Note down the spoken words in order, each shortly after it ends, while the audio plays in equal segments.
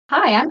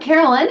Hi, I'm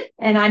Carolyn,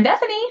 And I'm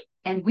Bethany.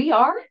 and we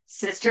are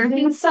Sisters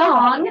in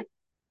Song.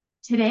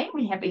 Today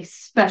we have a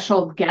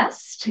special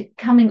guest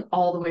coming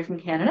all the way from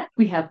Canada.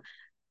 We have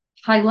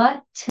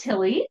Kyla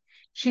Tilley.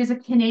 She is a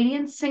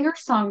Canadian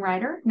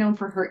singer-songwriter known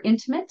for her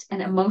intimate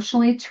and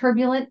emotionally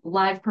turbulent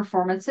live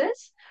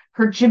performances,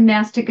 her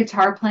gymnastic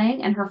guitar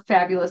playing, and her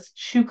fabulous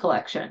shoe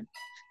collection.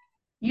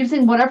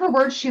 Using whatever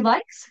words she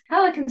likes,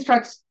 Kyla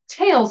constructs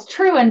tales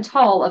true and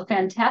tall of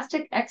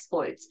fantastic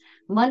exploits,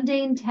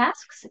 mundane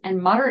tasks, and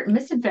moderate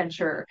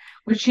misadventure,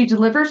 which she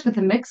delivers with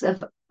a mix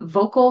of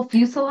vocal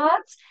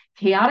fusillades,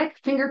 chaotic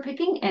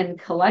fingerpicking, and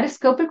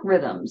kaleidoscopic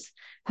rhythms,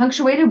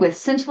 punctuated with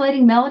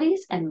scintillating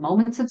melodies and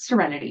moments of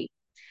serenity.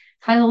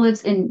 Kyla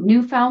lives in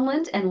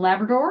Newfoundland and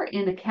Labrador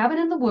in a cabin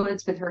in the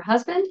woods with her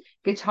husband,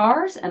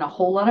 guitars, and a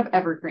whole lot of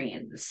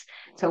evergreens.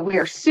 So we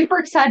are super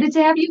excited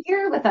to have you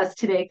here with us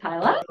today,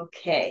 Kyla.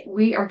 Okay.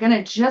 We are going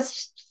to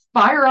just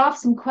fire off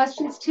some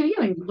questions to you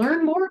and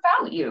learn more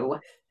about you.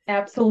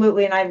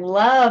 Absolutely. And I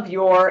love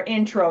your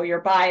intro,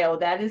 your bio.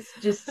 That is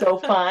just so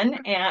fun.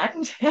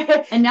 And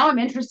And now I'm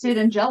interested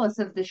and jealous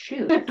of the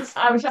shoes.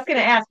 I was just going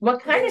to ask,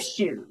 what kind of There's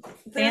shoes?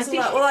 there's a Fancy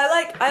lot. shoes?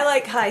 Well, I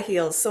like high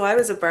heels. So I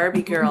was a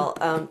Barbie girl.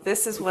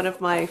 This is one of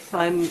my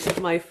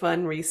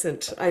fun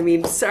recent. I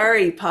mean,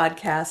 sorry,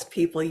 podcast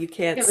people, you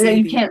can't see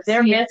You the can't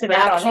They're see missing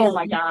out on, oh actual.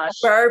 my gosh.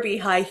 Barbie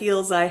high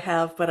heels I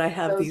have, but I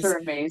have Those are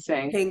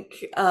amazing.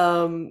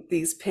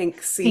 these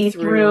pink See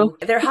through see-through.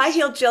 They're high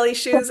heel jelly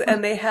shoes,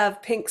 and they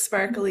have pink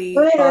sparkly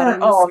glitter.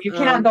 bottoms. Oh, you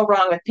cannot go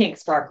wrong with pink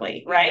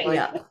sparkly, right?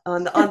 Yeah,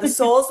 on the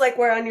soles, like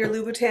where on your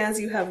Louboutins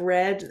you have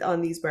red,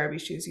 on these Barbie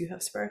shoes you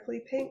have sparkly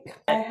pink.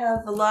 I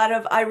have a lot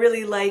of. I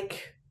really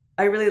like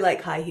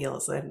high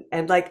heels,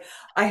 and like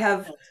I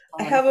have That's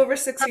I fun. have over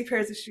 60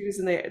 pairs of shoes,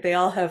 and they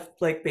all have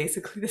like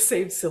basically the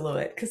same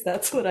silhouette because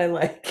that's what I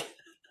like.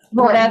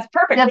 Well, that's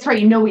perfect. That's right.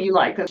 You know what you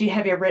like.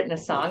 Have you written a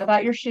song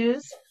about your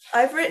shoes?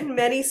 I've written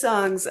many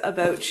songs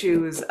about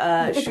shoes.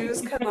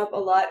 Shoes come up a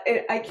lot.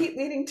 I keep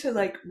needing to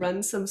like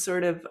run some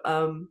sort of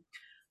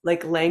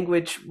like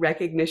language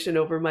recognition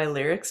over my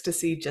lyrics to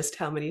see just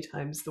how many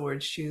times the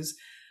word shoes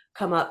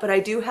come up. But I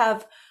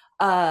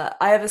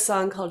have a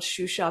song called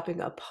Shoe Shopping,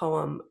 a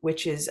poem,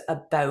 which is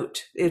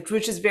about it,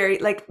 which is very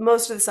like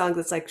most of the songs,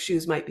 it's like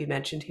shoes might be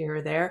mentioned here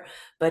or there,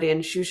 but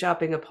in Shoe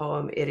Shopping, a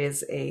poem, it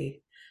is a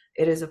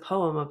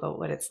poem about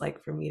what it's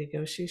like for me to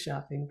go shoe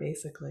shopping,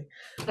 basically.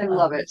 I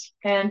love Um, it.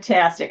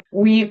 Fantastic.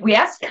 We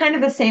asked kind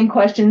of the same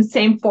questions,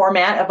 same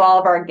format of all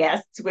of our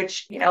guests,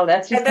 which,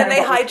 that's just and then kind of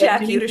they what we've been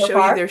hijack you doing to so show you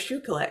far. their shoe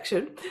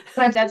collection.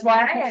 But that's why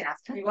I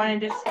asked. We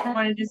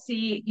wanted to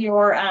see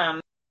your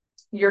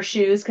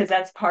shoes because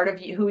that's part of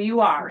who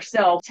you are.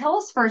 So Tell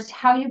us first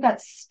how you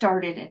got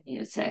started in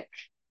music.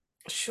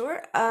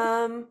 Sure.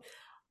 When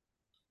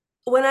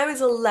I was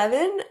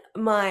 11,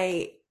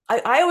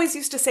 I always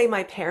used to say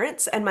my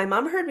parents, and my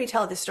mom heard me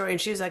tell this story,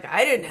 and she was like,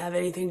 I didn't have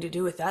anything to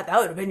do with that. That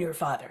would have been your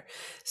father.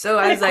 So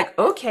I was like,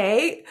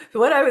 okay.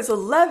 When I was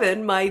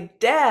 11, my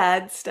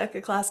dad stuck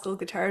a classical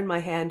guitar in my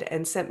hand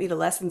and sent me to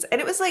lessons.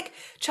 And it was like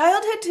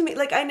childhood to me.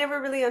 Like I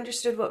never really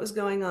understood what was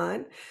going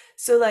on.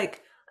 So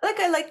like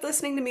I liked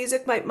listening to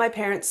music. My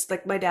parents,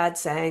 like my dad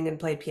sang and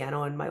played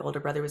piano, and my older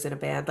brother was in a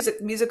band.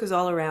 Music was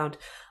all around.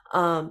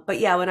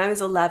 But yeah, when I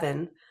was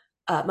 11,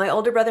 my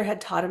older brother had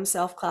taught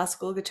himself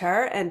classical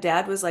guitar, and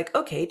dad was like,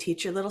 okay,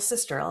 teach your little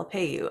sister, I'll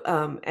pay you.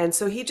 And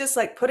so he just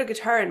like put a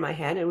guitar in my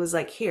hand and was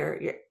like,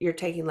 here, you're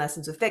taking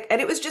lessons with Vic.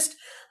 And it was just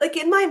like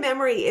in my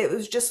memory, it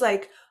was just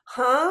like,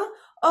 huh?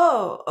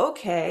 Oh,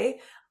 okay.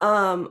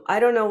 I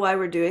don't know why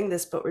we're doing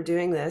this, but we're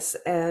doing this.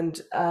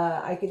 And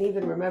I can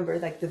even remember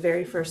like the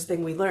very first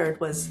thing we learned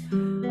was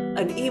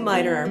an E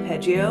minor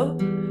arpeggio.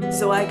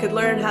 So I could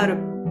learn how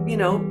to,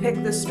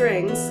 pick the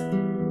strings,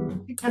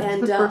 That's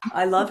and the first.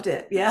 I loved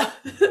it. Yeah.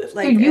 So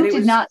Like, and you it did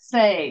was, not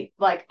say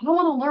like I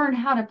want to learn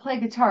how to play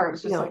guitar. It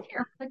was just like no,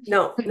 here, play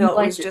guitar. no, But you no, it was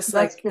liked it. just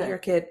That's like, good. here,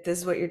 kid, this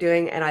is what you're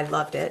doing. And I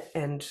loved it.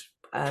 And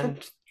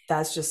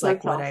that's just like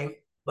That's what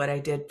awesome. I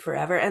did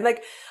forever. And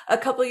like a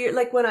couple years,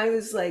 like when I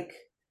was like,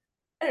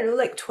 I don't know,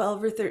 like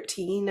 12 or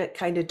 13, it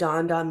kind of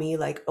dawned on me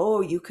like,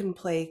 oh, you can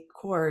play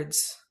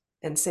chords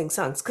and sing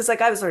songs. Cause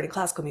like I was learning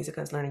classical music,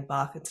 I was learning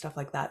Bach and stuff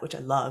like that, which I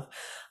love.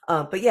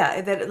 But yeah,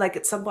 and then like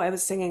at some point I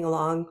was singing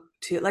along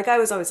to, like I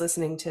was always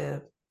listening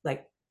to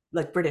like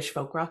like British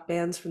folk rock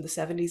bands from the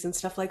 70s and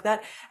stuff like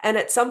that. And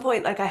at some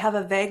point, like I have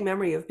a vague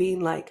memory of being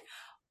like,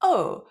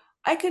 oh,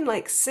 I can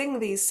like sing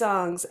these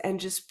songs and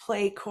just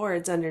play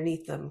chords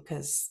underneath them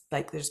because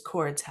like there's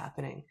chords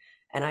happening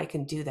and I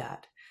can do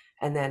that.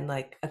 And then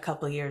like a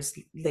couple of years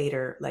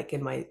later, like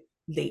in my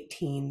late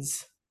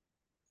teens,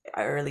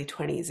 early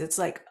 20s, it's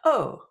like,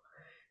 oh,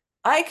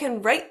 I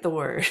can write the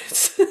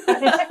words.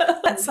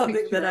 That's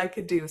something that I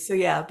could do. So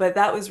yeah, but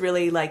that was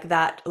really like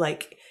that,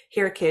 like,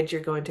 here, kid,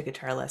 you're going to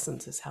guitar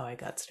lessons is how I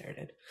got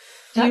started.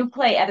 do you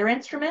play other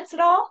instruments at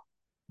all?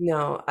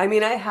 No, I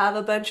mean I have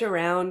a bunch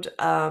around,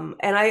 and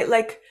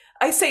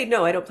I say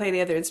no, I don't play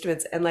any other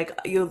instruments. And like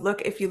if you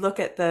look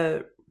at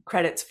the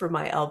credits for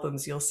my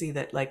albums, you'll see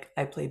that like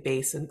I play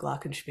bass and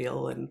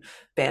glockenspiel and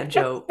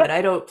banjo, but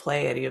I don't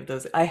play any of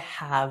those. I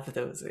have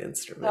those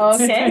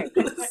instruments. Okay.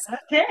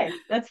 Okay.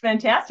 That's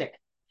fantastic.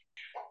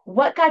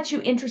 What got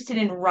you interested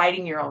in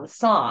writing your own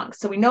songs?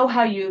 So we know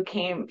how you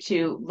came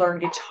to learn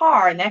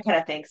guitar and that kind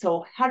of thing.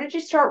 So how did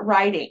you start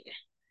writing?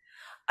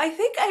 I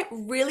think I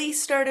really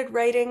started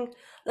writing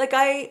like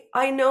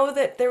I know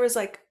that there was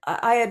like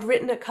I had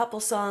written a couple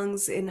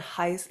songs in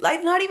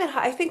like not even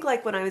high, I think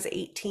like when I was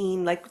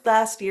 18, like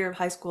last year of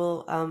high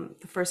school,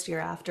 the first year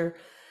after,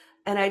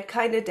 and I'd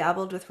kind of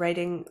dabbled with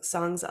writing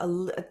songs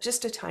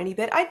just a tiny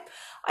bit.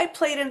 I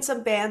played in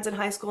some bands in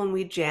high school and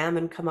we'd jam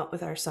and come up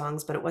with our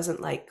songs, but it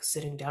wasn't like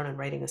sitting down and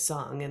writing a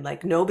song, and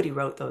like nobody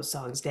wrote those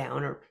songs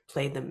down or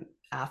played them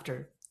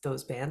after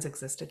those bands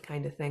existed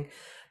kind of thing.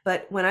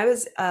 But when I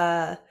was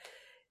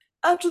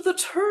at the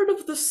turn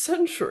of the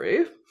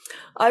century,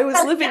 I was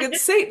living in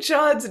St.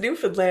 John's,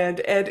 Newfoundland,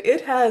 and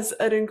it has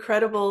an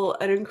incredible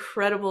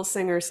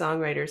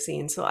singer-songwriter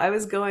scene. So I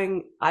was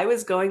going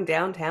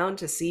downtown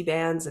to see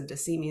bands and to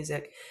see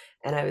music,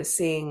 and I was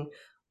seeing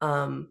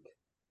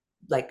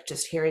like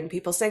just hearing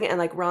people sing, and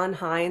like Ron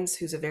Hines,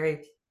 who's a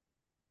very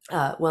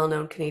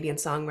well-known Canadian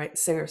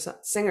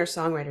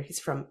singer-songwriter.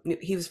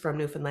 He was from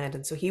Newfoundland,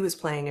 and so he was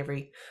playing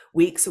every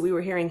week. So we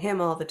were hearing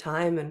him all the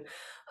time, and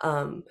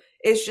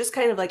it's just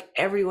kind of like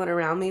everyone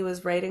around me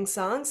was writing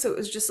songs. So it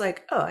was just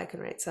like, oh, I can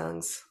write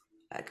songs.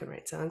 I can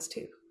write songs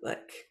too.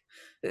 Like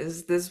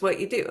this is what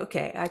you do.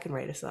 Okay, I can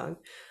write a song.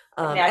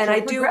 And I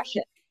do.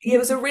 It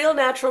was a real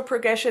natural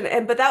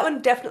progression, but that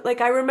one definitely,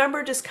 like I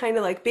remember just kind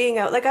of like being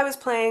out, like I was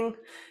playing,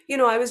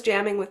 I was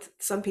jamming with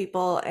some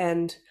people,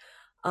 and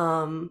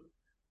I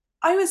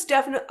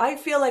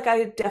feel like I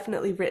had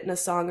definitely written a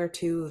song or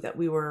two that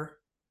we were,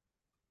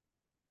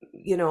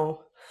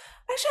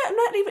 actually, I'm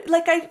not even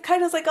like, I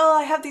kind of was like, oh,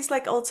 I have these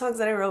like old songs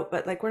that I wrote,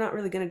 but like we're not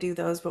really going to do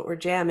those, but we're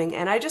jamming.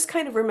 And I just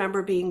kind of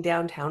remember being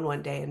downtown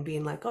one day and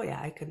being like, oh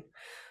yeah,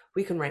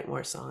 we can write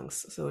more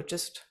songs. So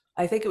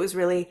I think it was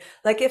really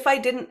like if I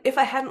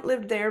hadn't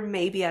lived there,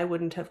 maybe I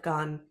wouldn't have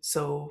gone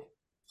so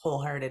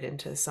wholehearted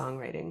into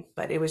songwriting.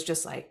 But it was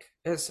just like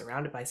I was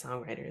surrounded by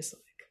songwriters.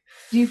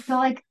 Do you feel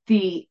like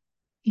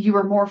you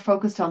were more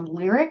focused on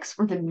lyrics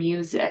or the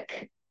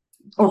music,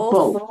 or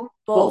both?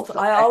 Both. Okay.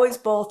 I always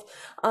both.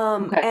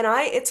 Okay. And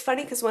it's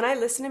funny because when I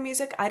listen to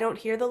music, I don't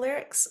hear the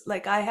lyrics.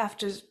 Like I have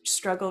to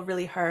struggle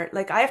really hard.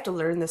 Like I have to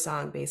learn the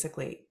song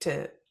basically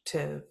to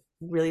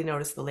really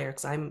notice the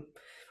lyrics. I'm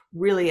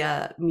really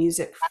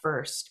music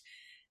first.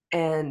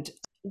 And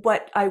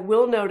what I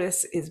will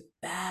notice is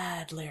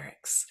bad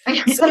lyrics.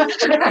 So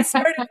when I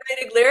started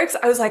writing lyrics,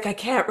 I was like, I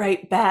can't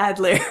write bad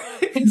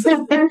lyrics.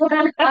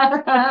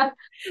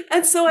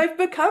 And so I've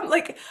become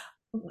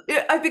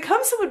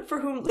someone for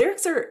whom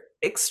lyrics are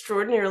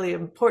extraordinarily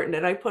important,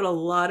 and I put a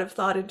lot of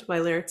thought into my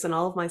lyrics, and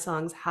all of my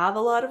songs have a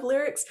lot of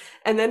lyrics.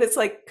 And then it's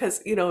like,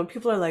 because and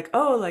people are like,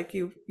 oh, like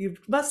you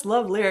must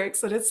love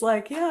lyrics, and it's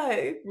like, yeah,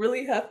 I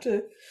really have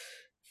to,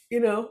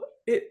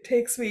 it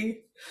takes me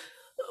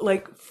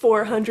like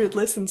 400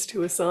 listens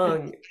to a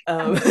song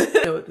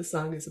to know what the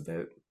song is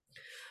about.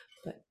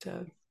 But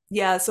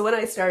yeah, so when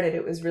I started,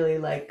 it was really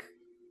like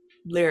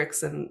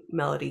lyrics and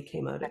melody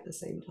came out at the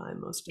same time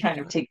most of the time.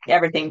 Kind of take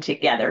everything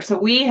together. So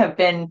we have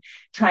been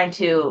trying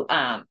to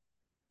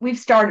we've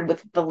started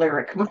with the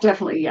lyric. Well,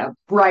 definitely, yeah.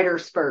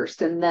 Writers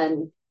first and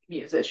then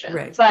musicians.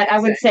 Right. But I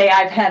would say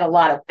I've had a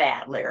lot of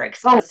bad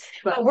lyrics.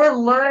 But we're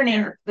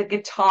learning the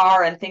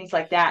guitar and things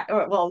like that.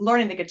 Well,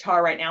 learning the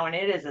guitar right now, and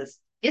it's a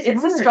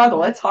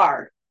struggle. It's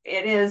hard.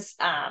 It is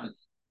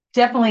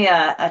definitely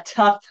a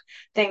tough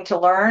thing to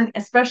learn,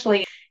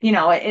 especially,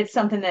 it's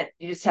something that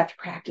you just have to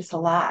practice a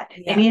lot.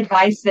 Yeah. Any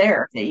advice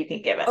there that you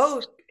can give us?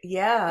 Oh,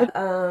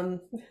 yeah.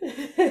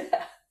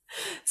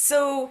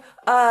 So,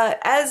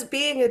 as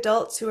being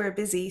adults who are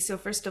busy, so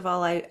first of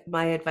all,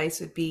 my advice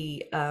would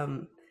be,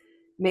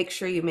 make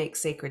sure you make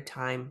sacred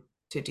time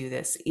to do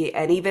this.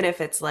 And even if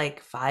it's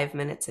like 5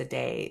 minutes a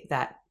day,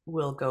 that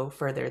will go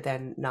further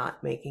than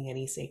not making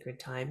any sacred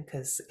time,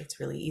 because it's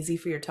really easy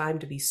for your time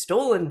to be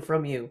stolen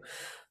from you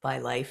by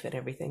life and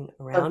everything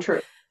around. Oh,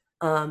 true.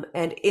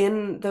 And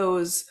in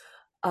those,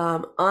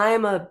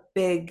 I'm a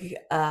big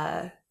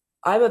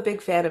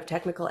fan of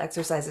technical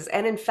exercises.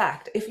 And in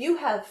fact, if you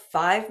have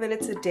 5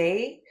 minutes a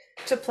day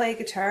to play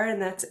guitar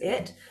and that's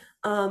it,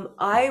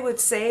 I would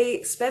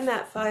say spend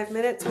that 5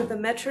 minutes with a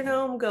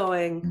metronome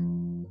going.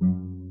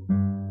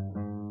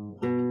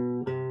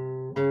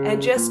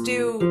 And just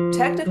do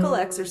technical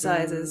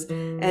exercises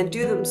and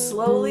do them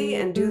slowly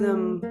and do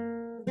them,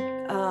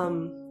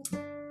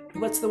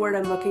 what's the word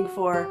I'm looking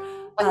for?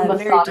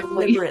 Very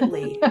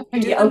deliberately.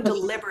 Do them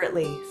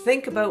deliberately.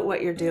 Think about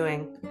what you're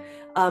doing.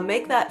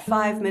 Make that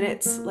 5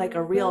 minutes like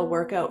a real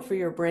workout for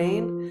your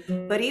brain.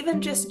 But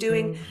even just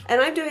doing,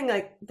 and I'm doing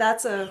like,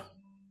 that's an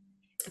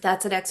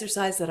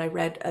exercise that I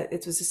read.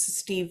 It was a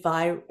Steve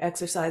Vai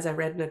exercise I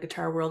read in a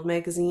Guitar World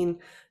magazine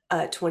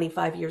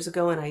 25 years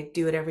ago, and I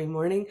do it every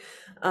morning.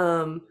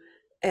 And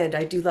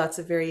I do lots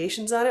of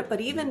variations on it,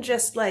 but even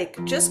just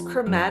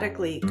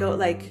chromatically go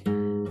like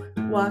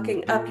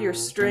walking up your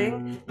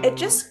string. It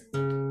just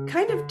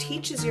kind of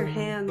teaches your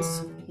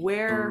hands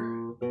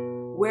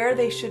where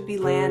they should be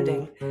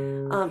landing.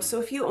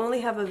 So if you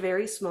only have a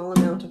very small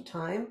amount of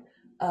time,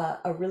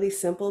 a really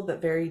simple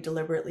but very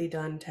deliberately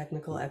done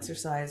technical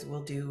exercise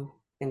will do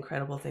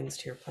incredible things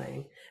to your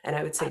playing. And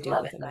I would say do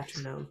it with a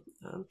metronome.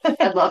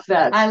 I love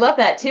that. I love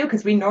that too,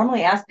 because we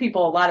normally ask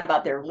people a lot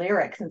about their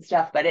lyrics and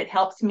stuff, but it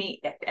helps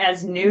me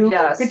as new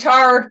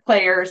guitar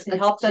players. It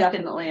helps us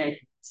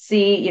definitely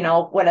see,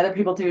 what other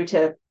people do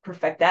to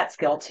perfect that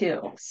skill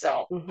too.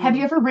 So, have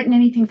you ever written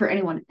anything for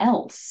anyone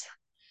else?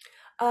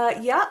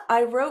 Yeah,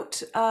 I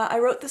wrote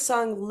the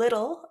song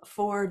 "Little"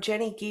 for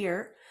Jenny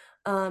Gear.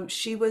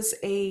 She was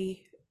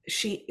a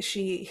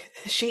she's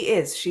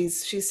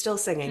still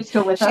singing. She's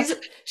still with us.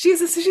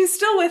 She's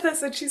still with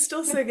us and she's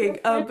still singing.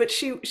 But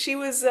she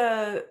was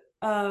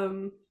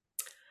actually,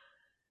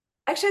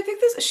 I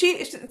think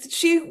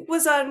she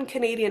was on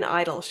Canadian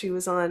Idol. She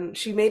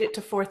made it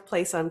to 4th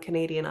place on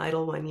Canadian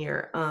Idol one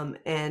year.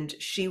 And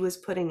she was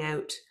putting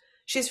out.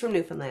 She's from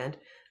Newfoundland,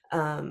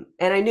 and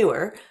I knew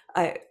her.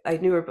 I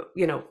knew her,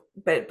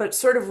 but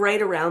sort of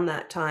right around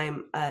that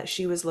time,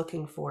 she was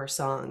looking for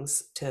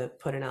songs to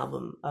put an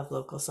album of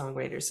local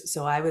songwriters.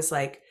 So I was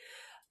like,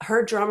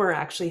 her drummer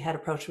actually had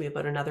approached me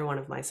about another one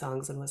of my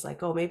songs and was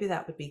like, oh, maybe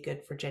that would be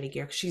good for Jenny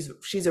Gear.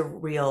 She's a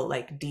real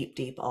like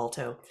deep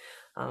alto.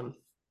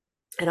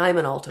 And I'm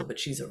an alto, but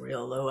she's a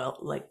real low,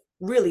 like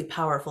really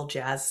powerful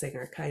jazz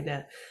singer, kind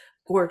of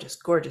gorgeous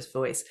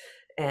voice.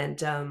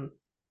 And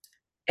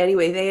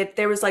anyway,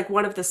 there was like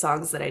one of the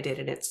songs that I did,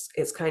 and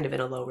it's kind of in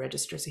a low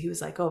register. So he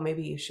was like, "Oh,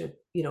 maybe you should,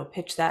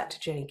 pitch that to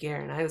Jenny Gear."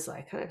 And I was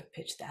like, "I'm gonna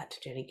pitch that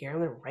to Jenny Gear. I'm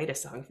gonna write a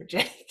song for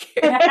Jenny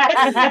Gear."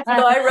 So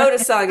I wrote a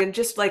song, and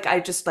I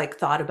just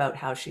thought about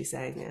how she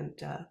sang and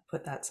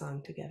put that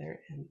song together.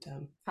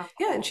 And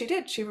yeah, and she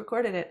did. She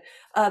recorded it.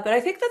 But I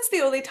think that's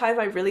the only time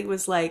I really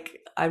was like,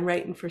 I'm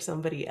writing for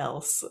somebody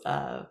else.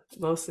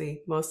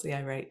 Mostly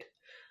I write.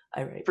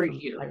 For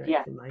you. I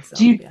write for myself.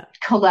 Do you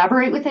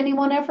collaborate with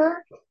anyone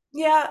ever?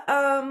 Yeah,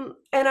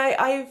 and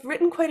I've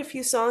written quite a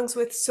few songs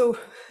with, so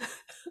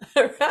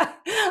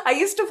I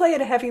used to play in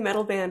a heavy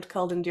metal band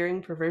called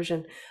Enduring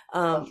Perversion,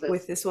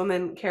 with this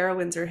woman, Kara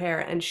Windsor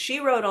Hare, and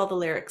she wrote all the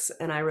lyrics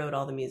and I wrote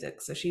all the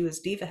music. So she was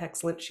Diva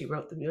Hexcellent, she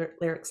wrote the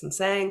lyrics and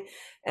sang,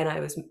 and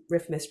I was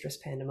Riff Mistress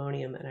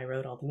Pandemonium and I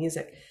wrote all the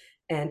music.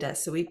 And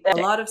so we a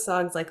lot of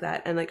songs like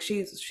that, and like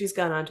she's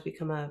gone on to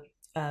become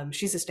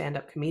she's a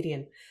stand-up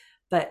comedian.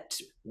 But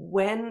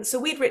so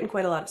we'd written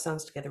quite a lot of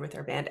songs together with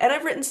our band, and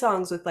I've written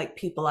songs with like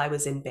people I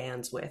was in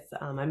bands with.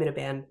 I'm in a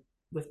band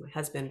with my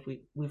husband.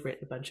 We've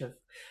written a bunch of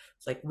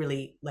like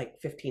really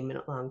like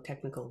 15-minute long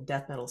technical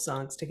death metal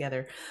songs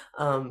together.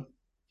 That's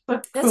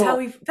how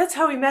we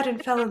met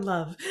and fell in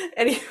love.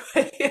 Anyway,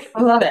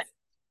 I love it.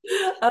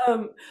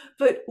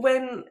 But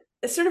when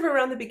sort of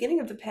around the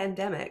beginning of the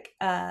pandemic,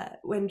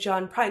 when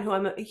John Prine, who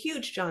I'm a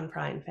huge John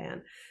Prine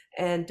fan.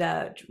 And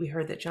we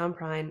heard that John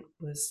Prine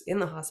was in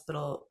the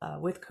hospital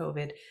with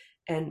COVID.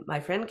 And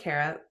my friend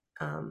Kara,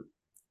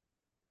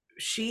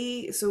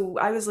 so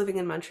I was living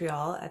in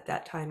Montreal at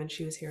that time and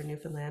she was here in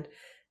Newfoundland.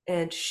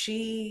 And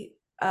she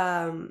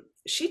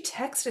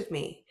texted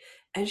me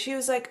and she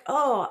was like,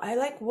 oh, I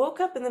like woke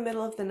up in the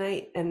middle of the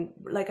night and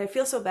like, I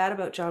feel so bad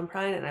about John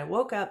Prine. And I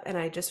woke up and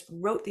I just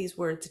wrote these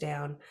words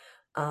down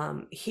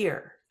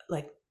here,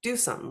 like do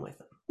something with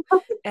them.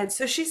 And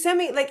so she sent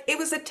me, like, it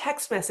was a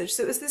text message.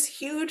 So it was this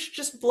huge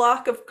just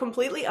block of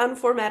completely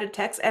unformatted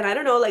text. And I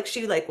don't know, like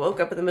she like woke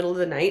up in the middle of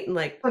the night and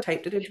like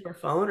typed it into her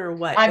phone or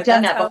what. I've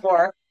done that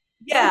before.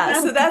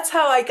 Yeah. So that's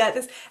how I got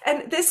this.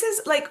 And this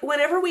is like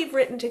whenever we've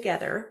written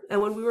together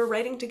and when we were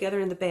writing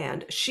together in the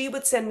band, she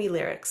would send me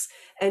lyrics.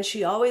 And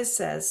she always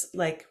says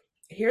like,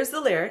 here's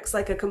the lyrics,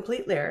 like a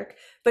complete lyric.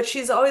 But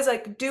she's always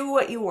like, do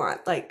what you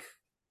want. Like,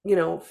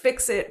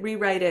 fix it,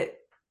 rewrite it,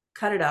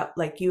 cut it up,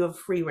 like you have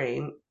free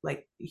reign,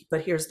 like,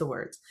 but here's the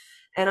words.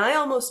 And I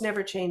almost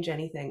never change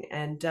anything.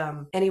 And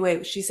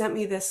anyway, she sent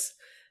me this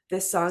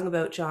song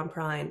about John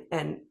Prine,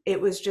 and it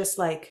was just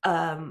like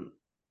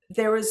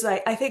there was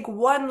like I think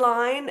one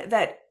line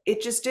that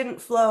it just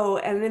didn't flow,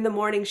 and in the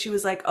morning she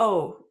was like,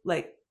 oh,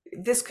 like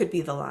this could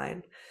be the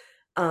line.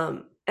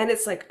 And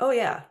it's like, oh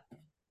yeah,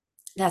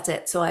 that's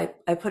it. So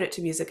I put it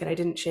to music and I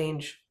didn't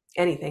change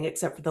anything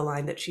except for the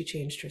line that she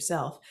changed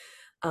herself.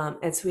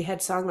 And so we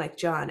had Song Like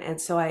John. And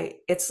so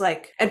it's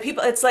like,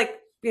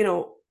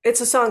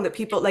 it's a song that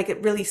people like,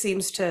 it really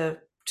seems to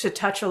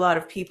touch a lot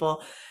of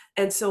people.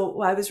 And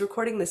so I was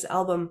recording this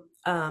album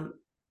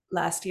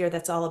last year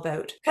that's all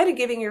about kind of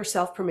giving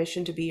yourself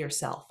permission to be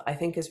yourself, I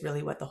think is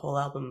really what the whole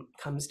album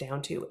comes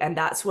down to. And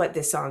that's what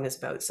this song is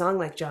about. Song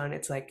Like John.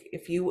 It's like,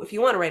 if you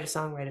want to write a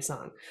song, write a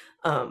song.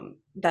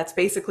 That's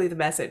basically the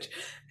message.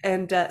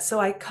 And so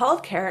I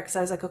called Kara because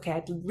I was like, okay,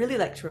 I'd really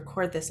like to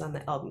record this on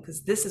the album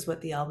because this is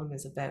what the album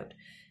is about.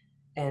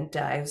 And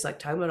I was like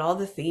talking about all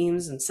the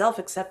themes and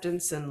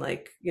self-acceptance and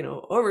like,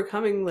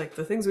 overcoming like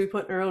the things we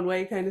put in our own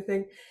way kind of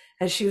thing.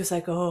 And she was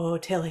like, oh,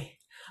 Tilly,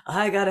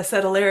 I got a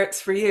set of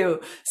lyrics for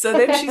you. So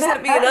then she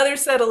sent me another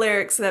set of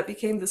lyrics that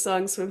became the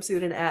song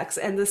Swimsuit and Axe.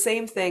 And the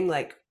same thing,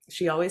 like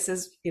she always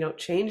says,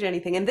 change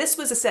anything. And this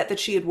was a set that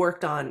she had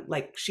worked on,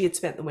 like she had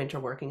spent the winter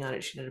working on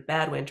it. She did a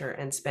bad winter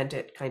and spent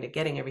it kind of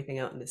getting everything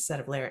out in this set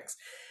of lyrics.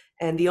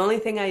 And the only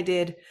thing I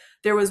did,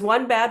 there was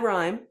one bad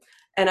rhyme.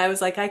 And I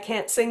was like, I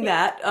can't sing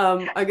that.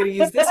 I'm going to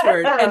use this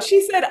word. And she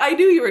said, I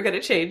knew you were going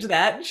to change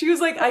that. And she was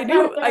like, I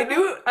knew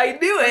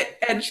it.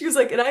 And she was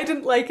like, and I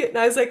didn't like it. And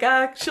I was like,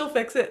 she'll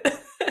fix it.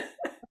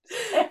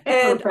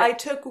 And I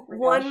took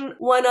one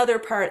other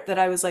part that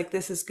I was like,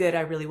 this is good.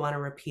 I really want to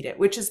repeat it,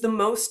 which is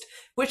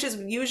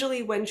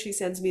usually when she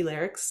sends me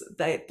lyrics,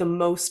 the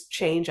most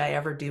change I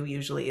ever do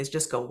usually is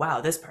just go, wow,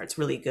 this part's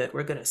really good.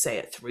 We're going to say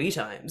it 3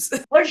 times.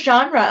 What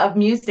genre of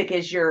music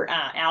is your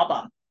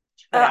album?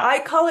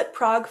 I call it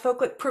prog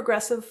folk, like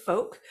progressive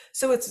folk.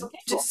 So it's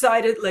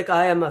decided like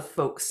I am a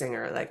folk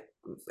singer, like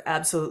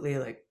absolutely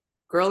like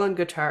girl on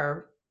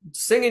guitar,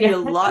 singing you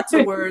lots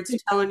of words,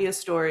 telling you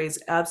stories,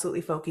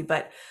 absolutely folky.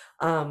 But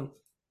I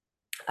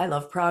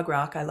love prog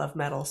rock, I love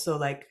metal. So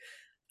like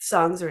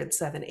songs are in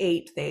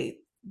 7/8.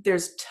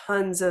 There's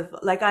tons of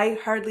like I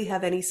hardly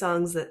have any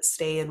songs that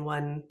stay in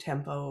one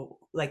tempo.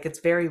 Like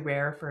it's very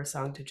rare for a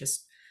song to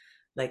just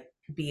like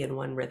be in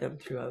one rhythm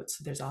throughout.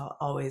 So there's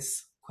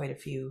always quite a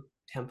few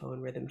tempo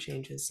and rhythm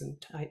changes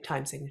and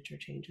time signature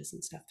changes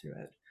and stuff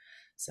throughout.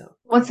 So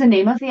what's the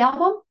name of the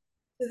album?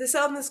 This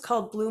album is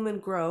called Bloom and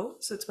Grow.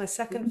 So it's my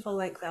second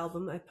full-length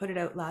album. I put it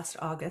out last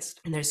August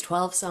and there's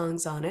 12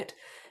 songs on it.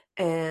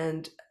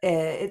 And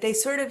they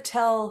sort of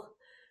tell,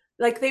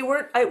 like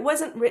it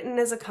wasn't written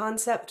as a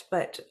concept,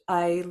 but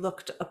I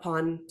looked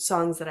upon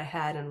songs that I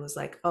had and was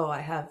like, oh,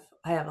 I have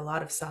a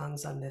lot of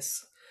songs on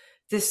this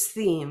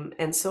theme.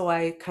 And so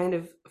I kind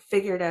of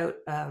figured out,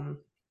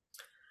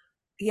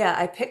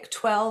 I picked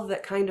 12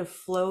 that kind of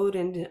flowed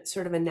into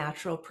sort of a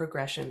natural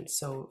progression.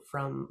 So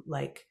from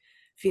like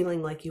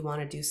feeling like you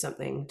want to do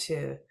something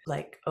to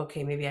like,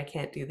 okay, maybe I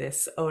can't do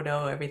this. Oh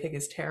no, everything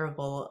is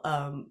terrible.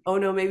 Oh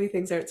no, maybe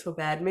things aren't so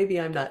bad. Maybe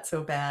I'm not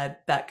so bad,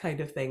 that kind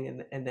of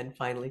thing. And then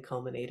finally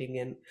culminating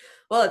in,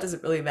 well, it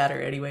doesn't really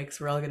matter anyway, because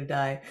we're all going to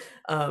die.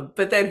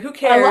 But then who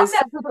cares? I love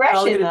that progression. We're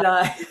all going to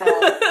die.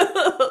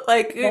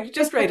 Like,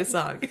 just write a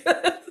song.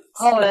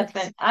 Oh,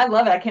 I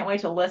love it. I can't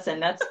wait to listen.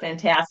 That's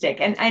fantastic.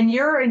 And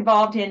you're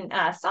involved in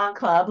Song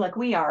Club like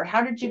we are.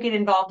 How did you get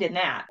involved in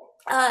that?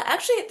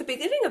 Actually, at the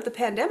beginning of the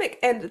pandemic,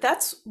 and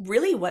that's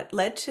really what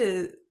led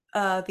to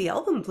the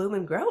album Bloom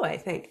and Grow, I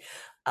think.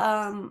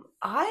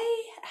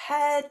 I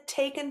had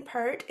taken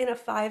part in a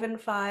 5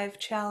 and 5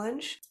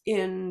 challenge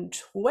in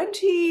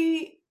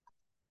 2018,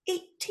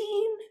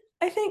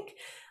 I think.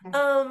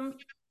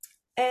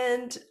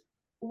 And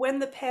when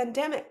the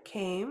pandemic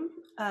came,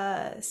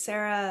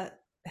 Sarah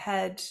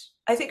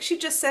I think she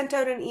just sent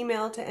out an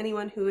email to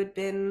anyone who had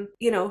been,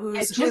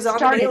 who's on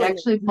started the mailing.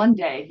 Actually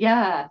Monday.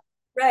 Yeah.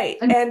 Right.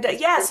 And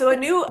so a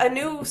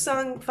new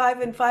song 5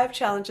 and 5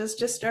 challenges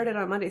just started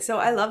on Monday. So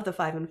I love the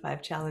 5 and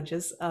 5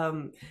 challenges.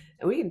 And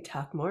we can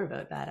talk more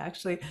about that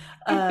actually.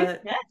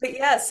 But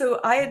yeah, so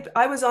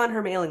I was on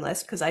her mailing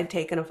list because I'd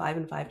taken a 5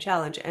 and 5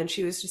 challenge, and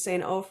she was just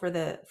saying, oh,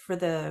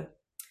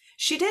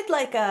 she did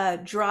like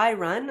a dry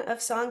run of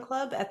Song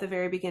Club at the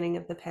very beginning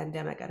of the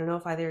pandemic. I don't know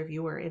if either of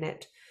you were in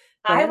it.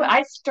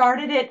 I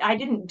started it. I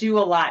didn't do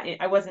a lot.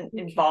 I wasn't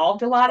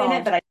involved a lot in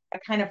it, but I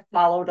kind of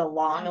followed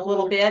along a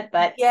little bit.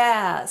 But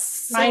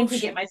trying to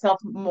get myself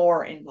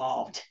more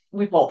involved.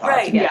 We both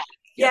are together.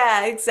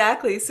 Yeah,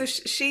 exactly. So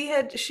she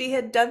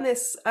had done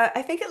this.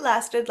 I think it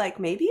lasted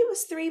like maybe it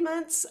was 3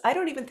 months. I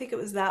don't even think it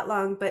was that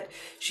long, but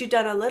she'd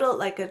done a little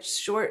like a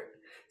short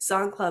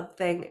Song Club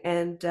thing.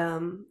 And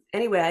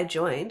anyway, I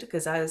joined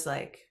because I was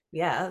like,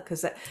 yeah,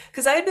 because I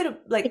had been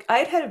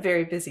I'd had a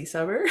very busy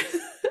summer.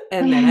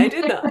 And then I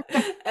did not.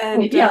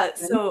 And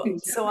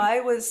so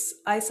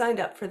I signed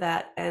up for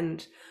that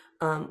and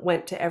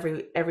went to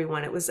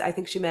everyone. It was, I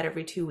think she met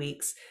every 2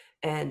 weeks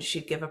and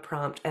she'd give a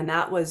prompt. And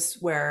that was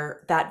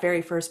where that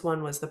very first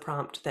one was the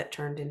prompt that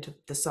turned into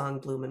the song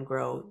Bloom and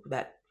Grow.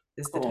 That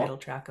is the title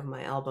track of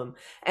my album.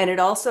 And it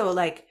also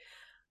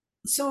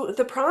so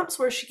the prompts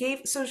where she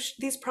gave,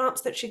 these prompts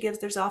that she gives,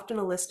 there's often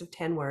a list of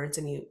 10 words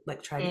and you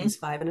try to use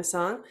 5 in a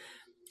song.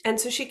 And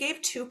so she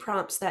gave 2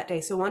 prompts that day.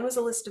 So one was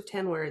a list of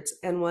 10 words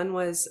and one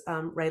was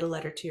write a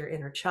letter to your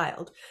inner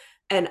child.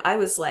 And I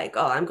was like,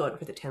 oh, I'm going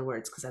for the 10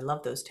 words because I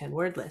love those 10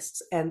 word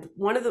lists. And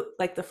one of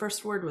the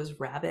first word was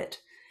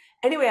rabbit.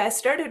 Anyway, I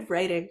started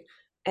writing,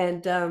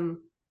 and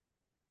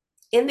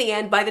in the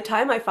end, by the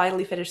time I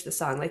finally finished the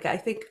song, I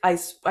think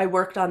I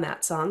worked on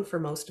that song for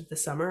most of the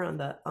summer on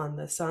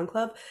the Song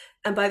Club.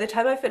 And by the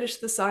time I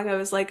finished the song, I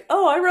was like,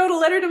 oh, I wrote a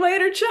letter to my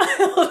inner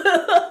child.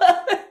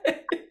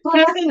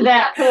 Isn't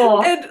that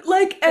cool?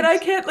 And I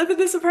can't live in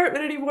this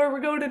apartment anymore.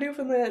 We're going to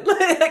Newfoundland.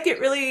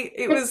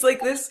 It was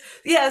like this,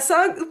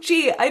 song.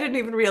 Gee, I didn't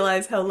even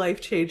realize how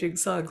life-changing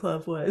Song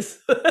Club was.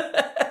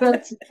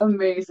 That's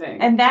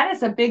amazing. And that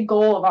is a big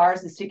goal of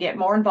ours, is to get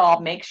more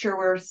involved, make sure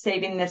we're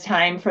saving the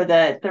time for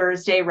the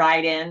Thursday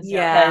write-ins,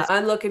 Yeah, because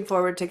I'm looking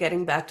forward to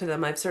getting back to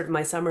them. I've sort of,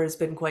 my summer has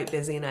been quite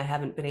busy and I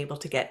haven't been able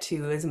to get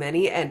to as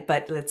many. And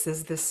but this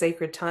is this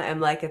sacred time. I'm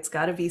like, it's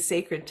got to be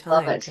sacred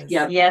Love time it.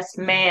 Yeah. because yes,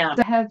 ma'am.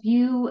 So have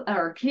you,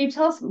 or can you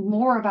tell us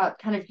more about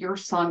kind of your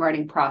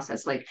songwriting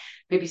process, like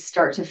maybe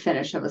start to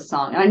finish of a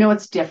song? And I know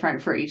it's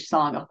different for each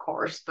song, of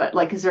course, but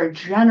like, is there a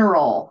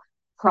general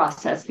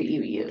process that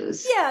you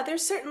use? yeah,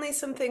 there's certainly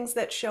some things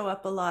that show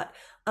up a lot.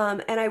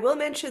 And I will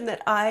mention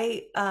that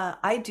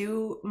I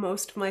do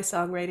most of my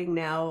songwriting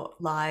now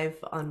live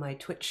on my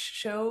Twitch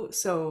show,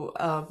 so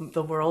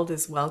the world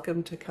is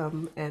welcome to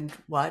come and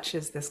watch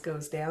as this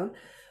goes down.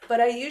 But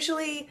I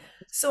usually,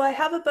 so I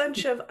have a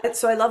bunch of,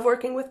 so I love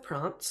working with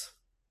prompts.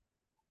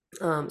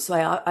 So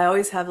I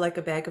always have like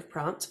a bag of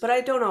prompts, but I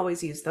don't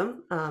always use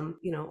them.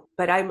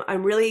 But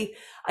I'm really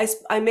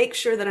I make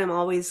sure that I'm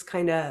always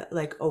kind of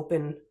like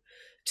open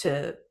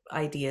to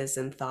ideas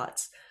and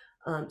thoughts.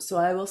 So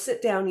I will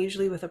sit down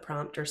usually with a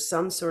prompt or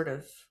some sort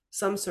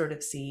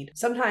of seed.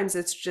 Sometimes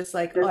it's just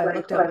like, oh, I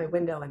looked out my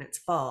window and it's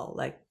fall,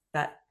 like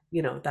that.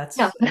 Yeah. That's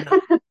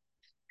enough.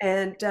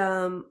 And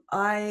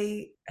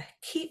I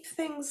keep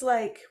things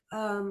like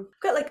I've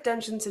got like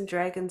Dungeons and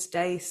Dragons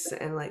dice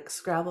and like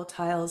Scrabble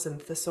tiles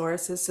and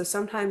thesauruses. So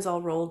sometimes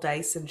I'll roll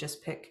dice and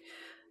just pick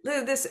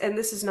this, and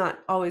this is not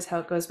always how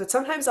it goes, but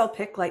sometimes I'll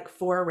pick like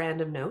four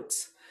random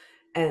notes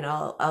and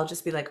I'll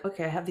just be like,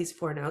 okay, I have these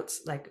four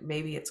notes. Like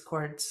maybe it's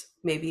chords,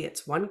 maybe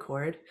it's one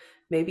chord,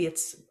 maybe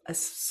it's a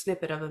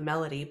snippet of a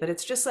melody, but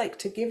it's just like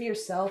to give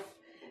yourself,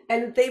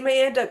 and they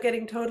may end up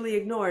getting totally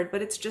ignored,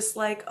 but it's just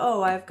like,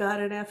 oh, I've got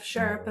an F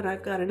sharp and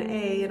I've got an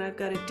A and I've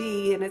got a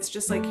D, and it's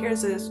just like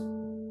here's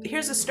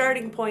a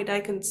starting point. I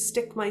can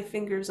stick my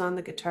fingers on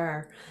the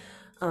guitar.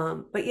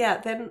 But yeah,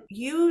 then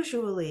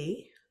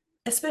usually,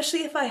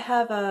 especially if I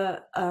have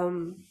a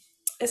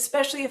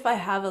especially if I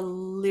have a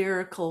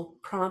lyrical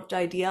prompt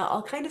idea,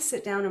 I'll kind of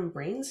sit down and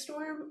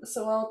brainstorm.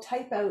 So I'll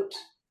type out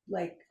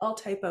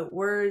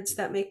words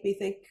that make me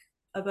think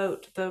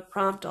about the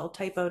prompt. I'll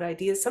type out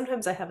ideas.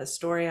 Sometimes I have a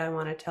story I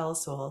want to tell,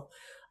 so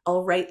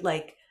I'll write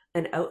like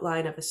an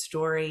outline of a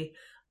story.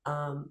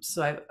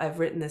 So I've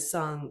written this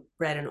song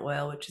Bread and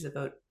Oil, which is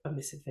about a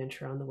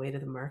misadventure on the way to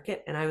the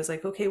market, and I was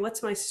like, okay,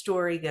 what's my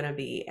story gonna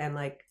be? And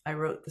like I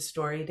wrote the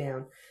story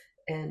down,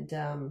 and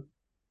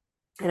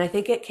I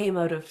think it came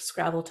out of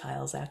Scrabble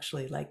tiles,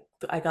 actually. Like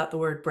I got the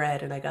word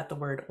bread and I got the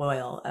word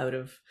oil out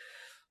of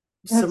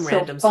some That's so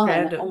random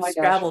fun. Oh my gosh.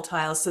 Scrabble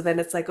tiles. So then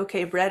it's like,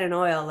 okay, bread and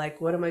oil.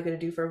 Like, what am I going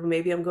to do for?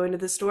 Maybe I'm going to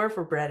the store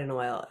for bread and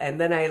oil. And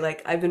then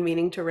I've been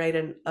meaning to write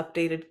an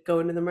updated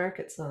going to the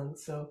market song.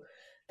 So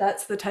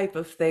that's the type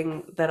of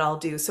thing that I'll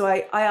do. So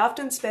I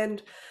often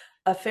spend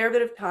a fair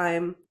bit of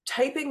time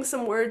typing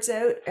some words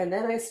out, and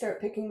then I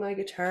start picking my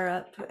guitar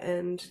up,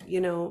 and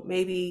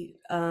maybe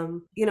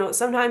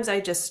sometimes I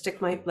just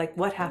stick my, like,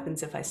 what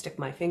happens if I stick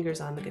my fingers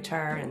on the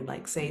guitar and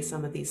like say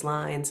some of these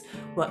lines,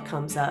 what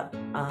comes up.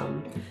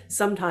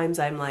 Sometimes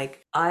I'm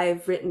like,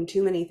 I've written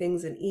too many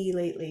things in E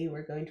lately,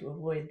 we're going to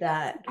avoid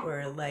that.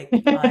 Or like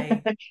I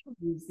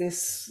use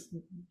this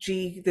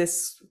G,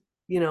 this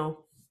you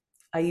know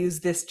I use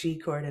this G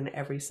chord in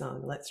every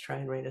song. Let's try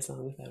and write a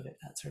song without it,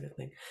 that sort of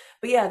thing.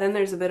 But yeah, then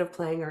there's a bit of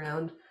playing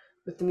around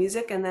with the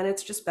music, and then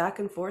it's just back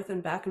and forth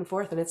and back and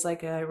forth. And it's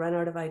like I run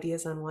out of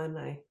ideas on one,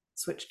 I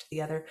switch to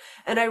the other.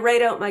 And I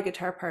write out my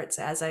guitar parts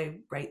as I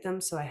write them.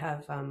 So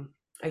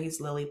I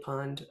use Lily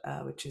Pond,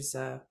 which is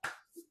That's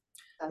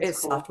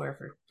it's cool.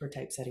 software for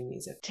typesetting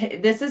music.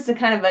 This is the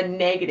kind of a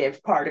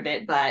negative part of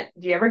it, but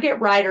do you ever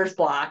get writer's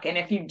block? And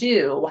if you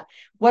do,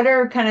 what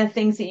are kind of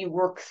things that you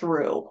work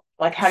through?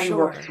 Like, how do you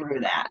work Sure.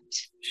 through that?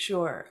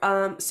 Sure.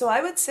 So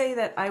I would say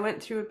that I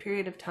went through a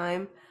period of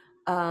time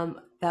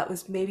that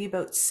was maybe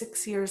about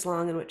 6 years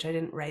long in which I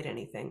didn't write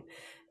anything.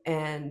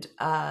 And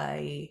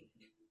I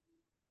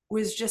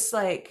was just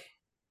like,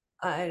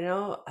 I don't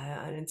know,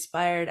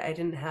 uninspired. I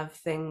didn't have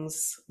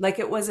things like,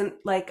 it wasn't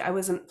like I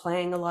wasn't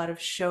playing a lot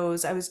of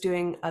shows. I was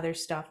doing other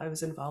stuff. I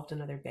was involved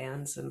in other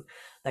bands, and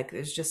like, it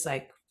was just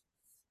like,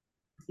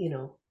 you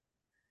know,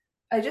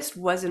 I just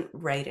wasn't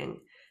writing.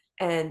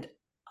 And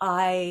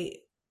I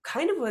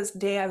kind of was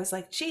day I was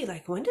like, gee,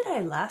 like when did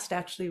I last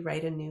actually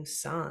write a new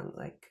song?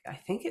 Like I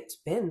think it's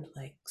been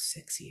like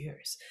 6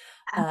 years.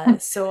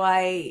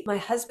 My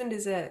husband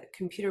is a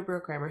computer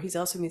programmer. He's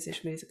also a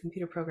musician, but he's a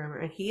computer programmer,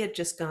 and he had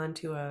just gone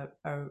to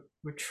a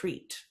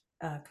retreat,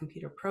 a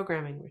computer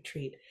programming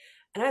retreat.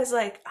 And I was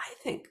like, I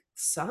think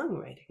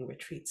songwriting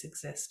retreats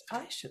exist.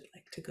 I should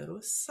like to go to a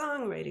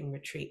songwriting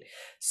retreat.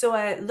 So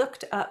I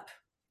looked up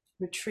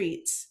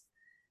retreats,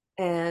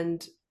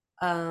 and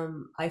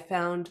I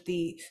found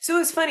so it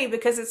was funny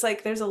because it's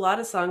like there's a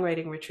lot of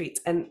songwriting retreats,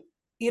 and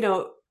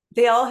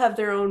they all have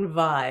their own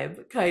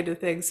vibe kind of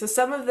thing. So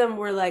some of them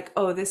were like,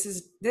 oh, this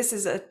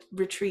is a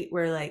retreat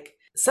where like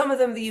some of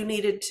them you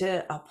needed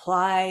to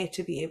apply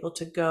to be able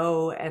to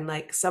go, and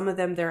like some of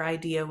them their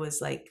idea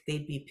was like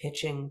they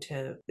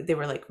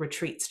were like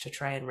retreats to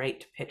try and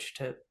write to pitch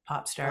to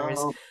pop stars.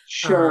 Oh,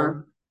 sure.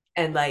 um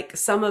And like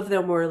some of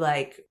them were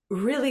like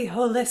really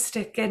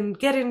holistic and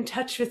get in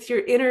touch with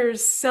your inner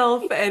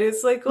self. And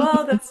it's like,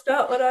 well, that's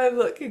not what I'm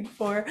looking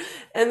for.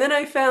 And then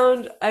I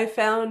found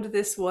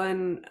this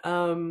one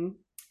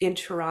in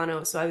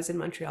Toronto. So I was in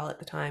Montreal at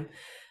the time.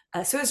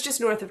 So it was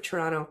just north of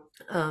Toronto.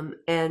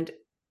 And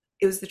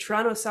it was the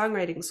Toronto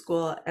Songwriting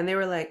School. And they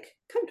were like,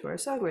 come to our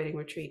songwriting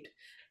retreat.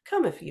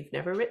 Come if you've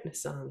never written a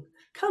song.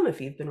 Come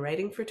if you've been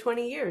writing for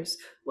 20 years.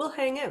 We'll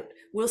hang out.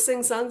 We'll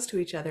sing songs to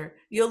each other.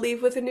 You'll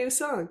leave with a new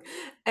song.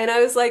 And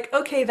I was like,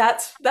 okay,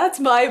 that's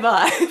my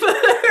vibe.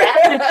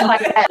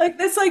 Like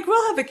this, like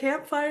we'll have a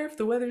campfire if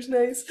the weather's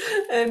nice.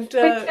 And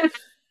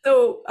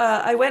so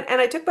I went and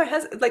I took my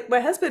husband. Like my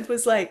husband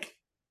was like,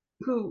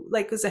 who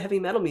like was a heavy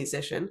metal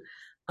musician,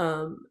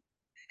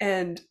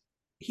 and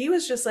he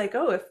was just like,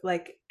 oh,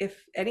 if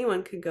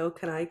anyone could go,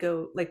 can I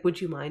go? Like,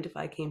 would you mind if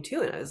I came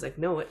too? And I was like,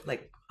 no,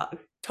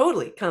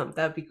 totally come.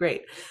 That'd be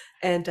great.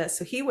 And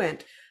so he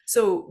went.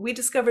 So we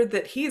discovered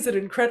that he's an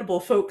incredible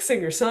folk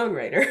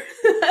singer-songwriter,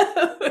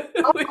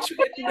 which we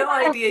had no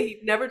idea.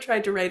 He'd never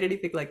tried to write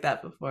anything like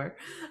that before.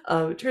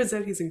 It turns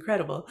out he's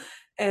incredible.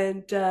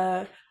 And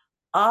that's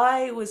where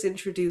I was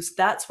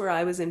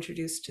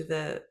introduced to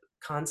the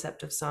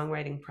concept of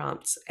songwriting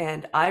prompts.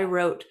 And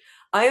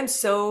I am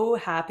so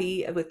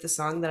happy with the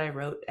song that I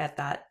wrote at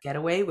that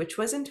getaway, which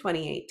was in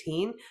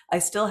 2018. I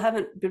still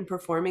haven't been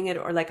performing it,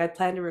 or like I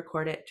plan to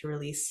record it to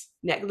release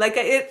next.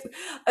 I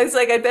was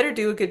like, I better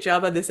do a good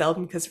job on this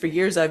album, because for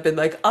years I've been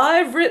like,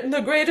 I've written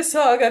the greatest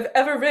song I've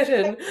ever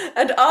written,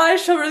 and I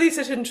shall release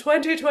it in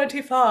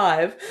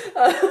 2025.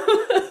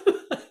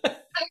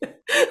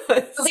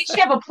 At least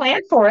you have a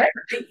plan for it.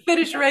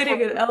 Finish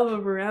writing an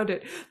album around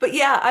it. But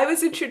yeah, I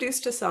was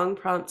introduced to song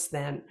prompts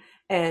then,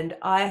 and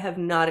I have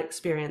not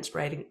experienced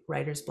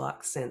writer's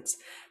block since.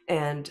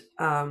 And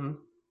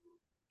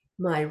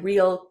my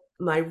real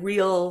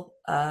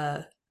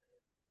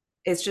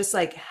it's just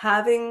like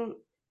having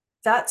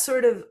that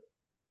sort of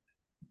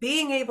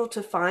being able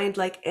to find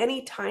like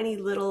any tiny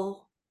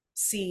little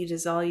seed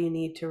is all you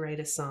need to write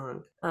a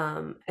song.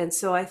 And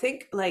so I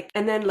think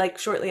and then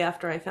shortly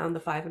after I found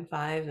the 5 and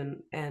 5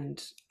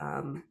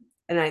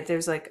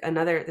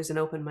 there's an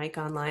open mic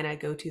online I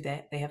go to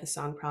that they have a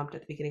song prompt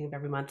at the beginning of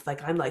every month.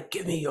 Like I'm like,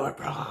 give me your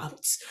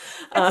prompts.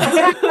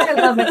 I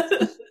love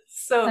it.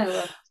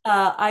 So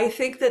I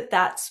think that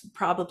that's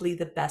probably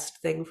the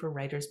best thing for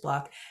writer's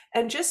block.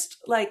 And just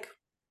like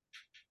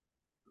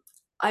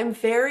I'm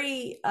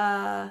very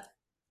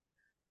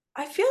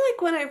I feel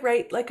like when I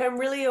write, like I'm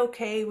really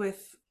okay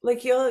with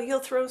like you'll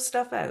throw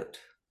stuff out.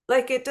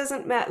 Like it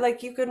doesn't matter.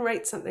 Like you can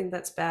write something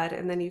that's bad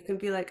and then you can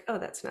be like, oh,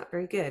 that's not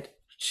very good.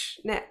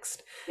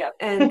 Next. Yep.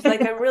 And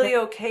like I'm really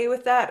okay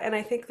with that. And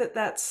I think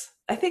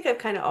I think I've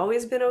kind of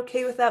always been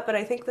okay with that, but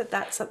I think that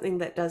that's something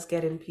that does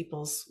get in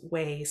people's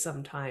way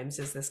sometimes,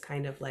 is this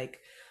kind of like,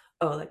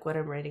 oh, like what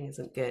I'm writing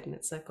isn't good. And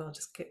it's like, well,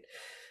 just get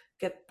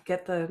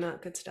the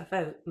not good stuff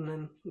out, and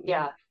then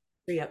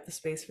free up the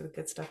space for the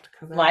good stuff to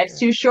come out. Life's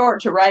too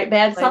short to write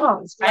bad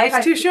songs.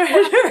 Life's too short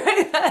to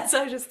write bad,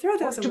 so I just throw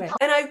those away.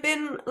 And I've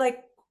been like,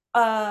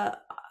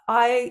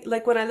 I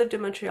like when I lived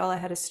in Montreal, I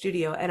had a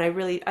studio, and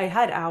I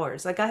had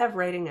hours. Like I have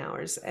writing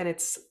hours, and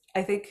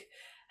I've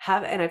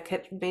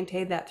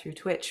maintained that through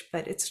Twitch.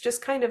 But it's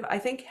just kind of, I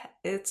think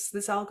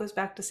this all goes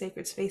back to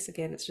sacred space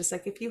again. It's just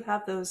like if you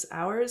have those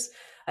hours,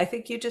 I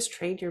think you just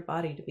trained your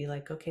body to be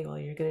like, okay, well,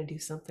 you're going to do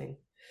something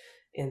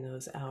in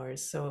those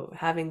hours. So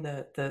having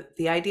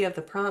the idea of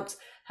the prompts,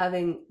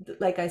 having,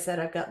 like I said,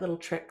 I've got little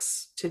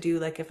tricks to do.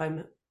 Like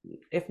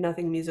if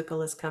nothing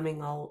musical is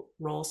coming, I'll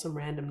roll some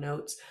random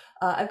notes.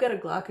 I've got a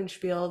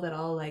glockenspiel that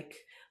I'll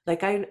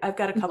I've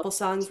got a couple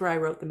songs where I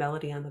wrote the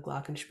melody on the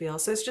glockenspiel.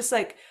 So it's just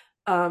like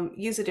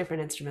use a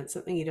different instrument,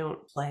 something you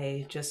don't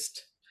play,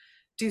 just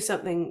do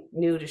something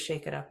new to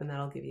shake it up, and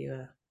that'll give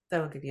you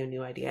a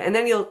new idea. And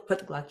then you'll put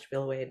the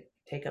glockenspiel away and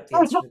take up the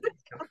instrument that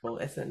you're comfortable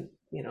with, and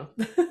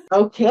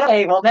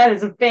Okay, well, that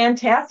is a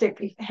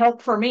fantastic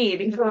help for me,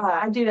 because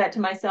I do that to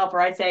myself,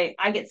 where I say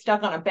I get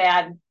stuck on a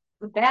bad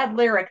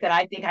lyric that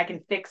I think I can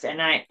fix, and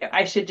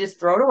I should just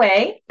throw it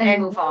away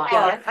and move on.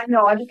 Yeah, I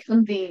know I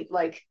become the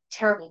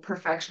terrible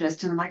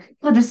perfectionist, and I'm like,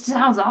 oh, this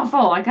sounds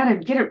awful. I gotta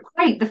get it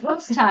right the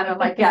first time. I'm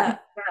like,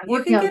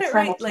 you can get it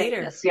right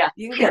later. Yeah,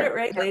 you can get it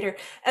right later.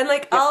 And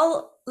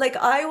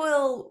I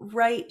will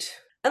write,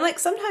 and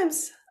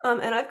sometimes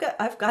and I've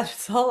got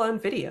it's all on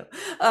video,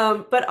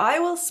 but I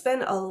will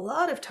spend a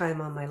lot of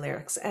time on my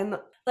lyrics, and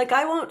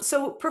I won't.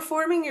 So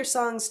performing your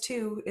songs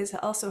too is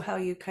also how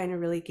you kind of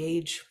really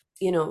gauge,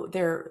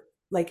 they're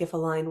if a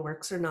line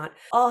works or not.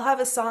 I'll have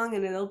a song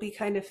and it'll be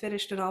kind of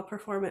finished, and I'll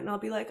perform it, and I'll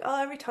be like,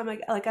 oh, every time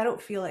I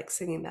don't feel like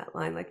singing that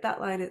line.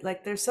 That line,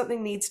 there's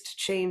something needs to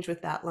change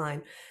with that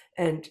line,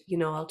 and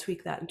I'll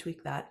tweak that.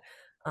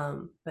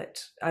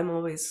 But I'm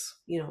always,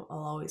 I'll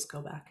always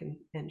go back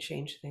and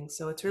change things.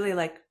 So it's really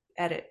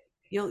edit.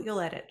 You'll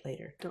edit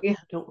later.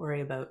 Don't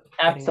worry about.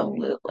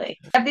 Absolutely.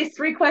 I have these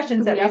 3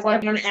 questions that I'm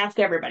going to ask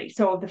everybody.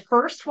 So the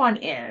first one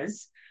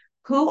is,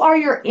 who are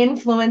your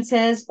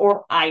influences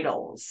or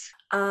idols?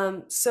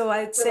 So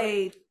I'd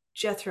say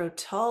Jethro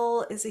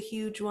Tull is a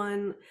huge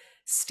one.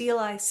 Steel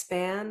Eye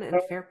Span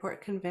and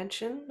Fairport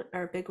Convention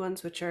are big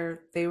ones,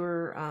 they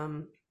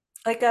were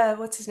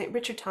what's his name?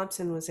 Richard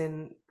Thompson was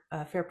in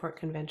Fairport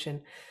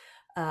Convention.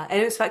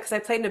 And it was fun because I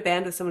played in a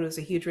band with someone who was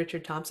a huge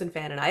Richard Thompson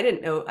fan, and I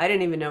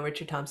didn't even know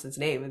Richard Thompson's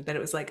name. And then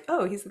it was like,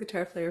 oh, he's the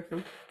guitar player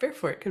from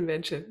Fairport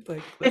Convention.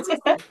 Like, that's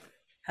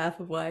half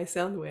of why I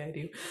sound the way I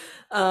do.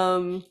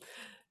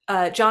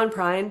 John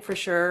Prine for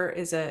sure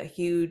is a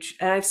huge,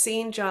 and I've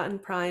seen John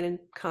Prine in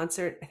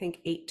concert, I think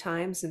 8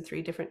 times in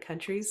 3 different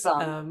countries.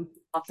 Awesome.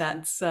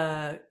 That's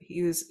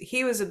he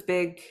was a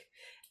big.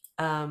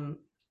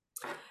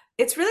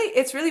 It's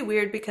really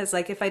weird because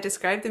like if I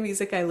describe the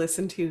music I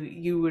listen to,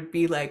 you would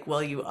be like,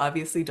 well, you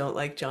obviously don't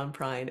like John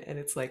Prine, and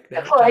it's like,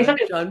 no,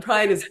 John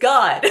Prine is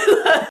God.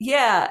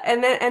 Yeah,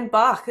 and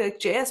Bach, like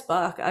J.S.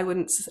 Bach, I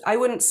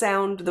wouldn't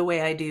sound the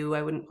way I do.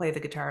 I wouldn't play the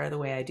guitar the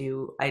way I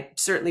do. I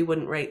certainly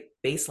wouldn't write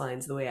bass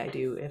lines the way I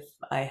do if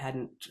I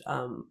hadn't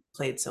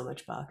played so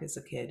much Bach as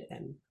a kid.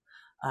 And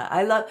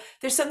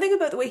there's something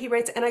about the way he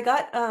writes, and I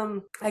got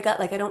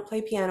like, I don't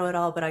play piano at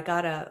all, but I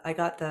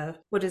got the,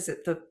 what is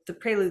it, the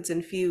preludes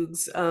and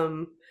fugues,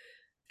 and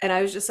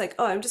I was just like,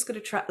 oh, I'm just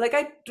gonna try, like,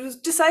 I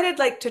decided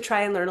like to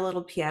try and learn a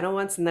little piano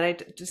once, and then I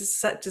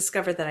just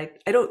discovered that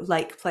I don't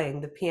like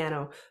playing the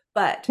piano,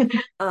 but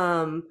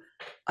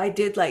I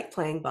did like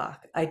playing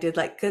Bach. I did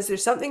like, because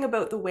there's something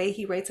about the way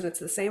he writes, and it's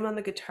the same on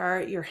the guitar.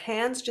 Your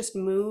hands just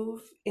move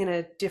in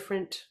a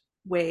different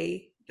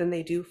way than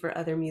they do for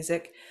other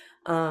music.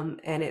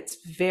 And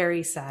it's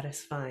very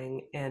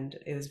satisfying, and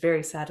it was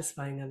very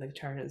satisfying on the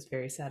guitar, and it was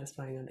very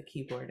satisfying on the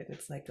keyboard, and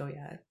it's like, oh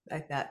yeah,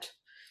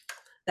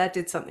 that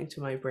did something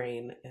to my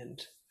brain,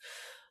 and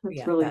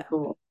that's really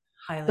cool.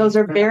 Those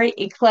are very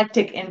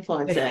eclectic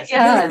influences.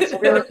 Yeah, it's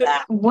really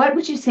that. What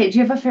would you say? Do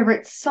you have a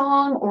favorite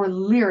song or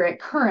lyric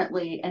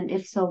currently, and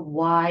if so,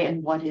 why,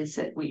 and what is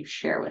it? Will you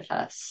share with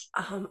us?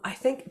 I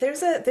think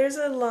there's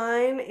a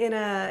line in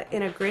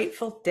a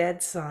Grateful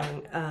Dead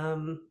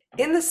song.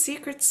 In the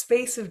secret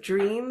space of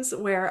dreams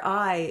where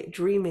I,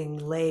 dreaming,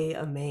 lay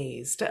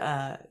amazed,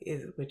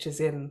 which is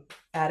in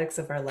Attics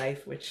of Our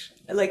Life, which,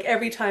 like,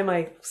 every time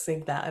I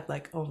sing that, I'm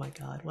like, oh my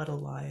God, what a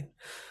line.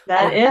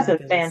 That is a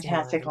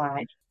fantastic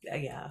line.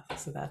 Yeah,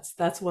 so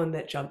that's one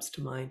that jumps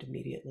to mind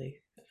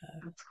immediately.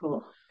 That's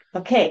cool.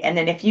 Okay, and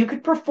then if you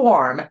could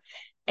perform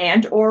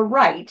and or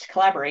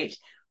collaborate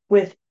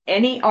with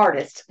any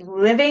artist,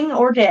 living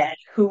or dead,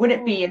 who would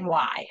it be and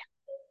why?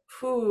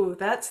 Ooh,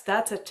 that's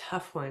a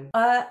tough one.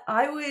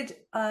 I would,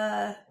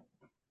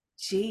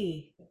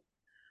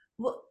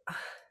 well,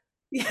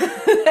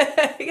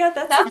 yeah,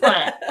 Tough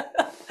one.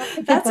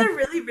 That's a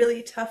really,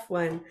 really tough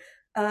one.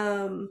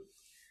 And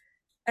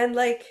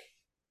like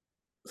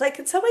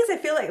in some ways I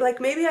feel like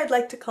maybe I'd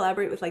like to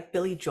collaborate with like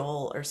Billy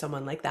Joel or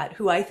someone like that,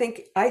 who I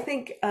think, I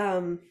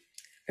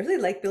really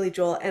like Billy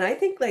Joel, and I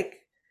think like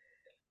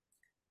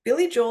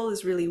Billy Joel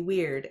is really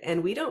weird,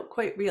 and we don't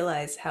quite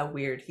realize how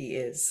weird he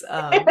is.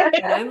 And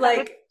I'm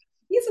like,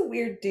 he's a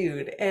weird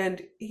dude,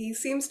 and he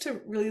seems to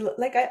really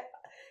like,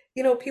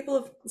 people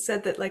have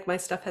said that like my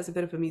stuff has a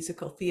bit of a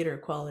musical theater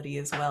quality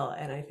as well,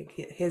 and I think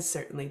his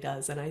certainly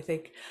does. And I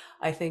think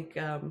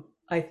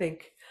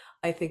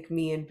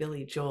me and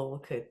Billy Joel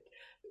could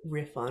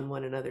riff on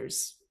one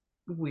another's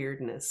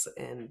weirdness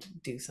and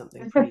do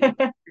something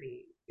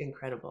pretty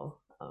incredible.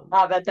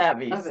 I bet that'd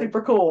be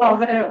super cool. Oh,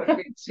 that would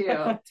be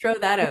too. Throw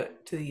that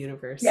out to the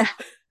universe. Yeah.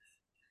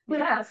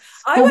 Yes.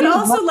 I would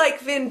also like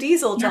Vin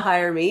Diesel to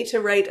hire me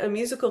to write a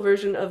musical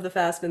version of The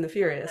Fast and the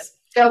Furious.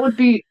 That would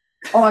be,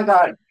 oh my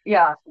God,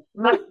 yeah.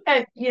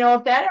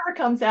 If that ever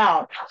comes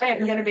out,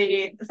 I'm going to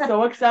be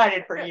so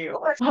excited for you.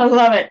 I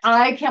love it.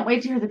 I can't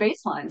wait to hear the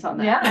bass lines on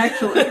that. Yeah,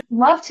 actually.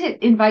 Love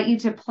to invite you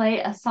to play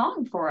a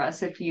song for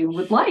us if you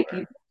would like.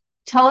 You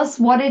tell us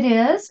what it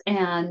is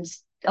and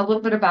a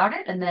little bit about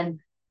it, and then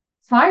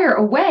fire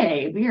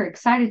away. We are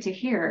excited to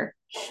hear.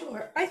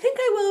 Sure. I think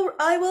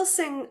I will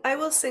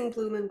sing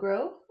Bloom and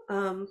Grow,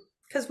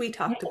 because we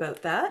talked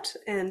about that,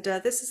 and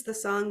this is the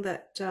song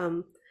that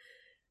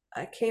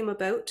came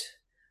about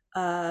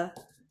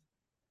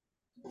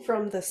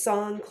from the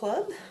Song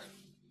Club,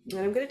 and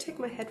I'm going to take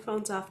my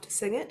headphones off to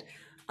sing it.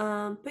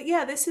 But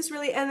yeah, this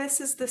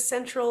is the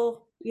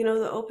central,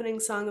 the opening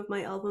song of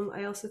my album.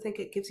 I also think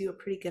it gives you a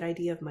pretty good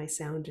idea of my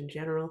sound in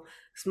general,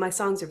 because my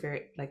songs are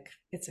very, like,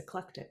 it's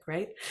eclectic,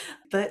 right?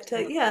 But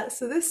yeah,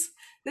 so this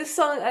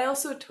song I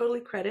also totally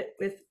credit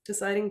with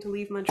deciding to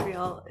leave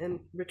Montreal and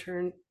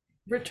return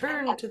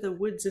to the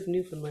woods of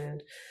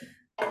Newfoundland.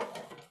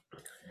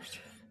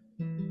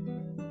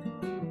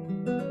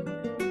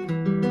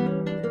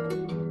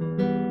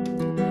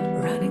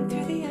 Running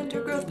through the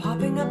undergrowth,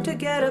 popping up to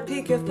get a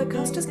peek if the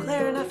coast is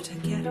clear enough to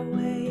get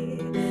away.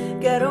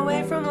 Get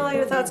away from all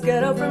your thoughts,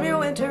 get out from your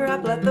winter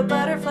wrap, let the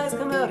butterflies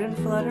come out and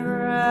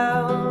flutter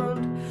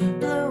around.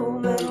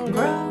 Bloom and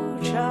grow,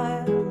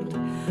 child,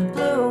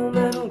 bloom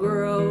and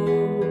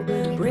grow.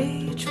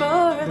 Reach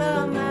for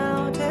the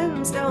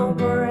mountains, don't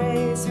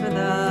brace for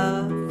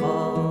the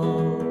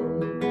fall.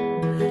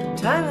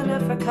 Time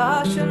enough for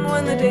caution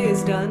when the day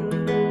is done.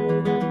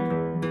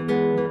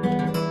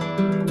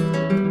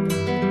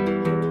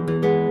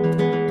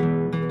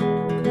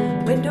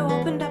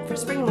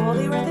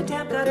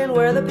 and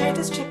where the paint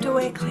is chipped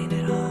away, clean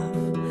it off.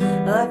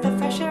 Let the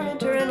fresh air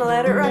enter and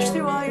let it rush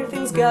through all your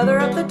things. Gather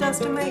up the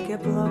dust and make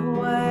it blow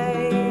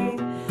away.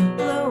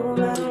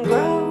 Bloom and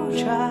grow,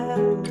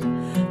 child.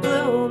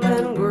 Bloom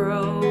and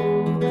grow.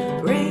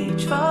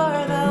 Reach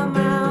for the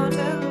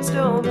mountains,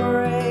 don't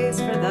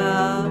brace for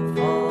the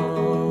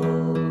fall.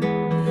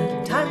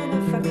 Time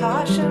enough for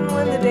caution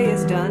when the day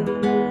is done.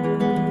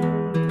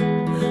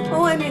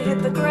 When you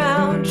hit the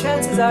ground,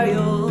 chances are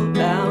you'll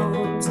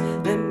bounce.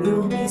 Then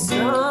you'll be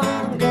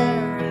stronger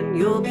and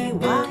you'll be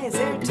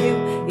wiser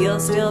too. You'll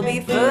still be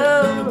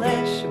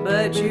foolish,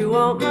 but you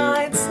won't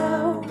mind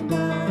so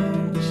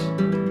much.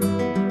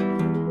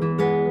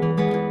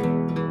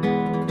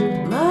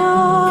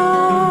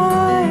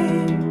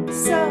 Mind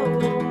so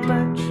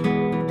much.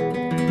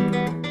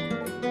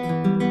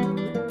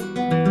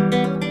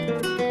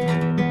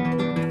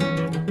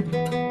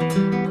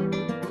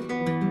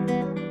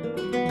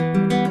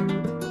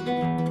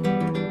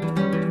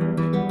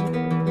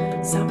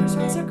 Summer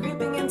smells are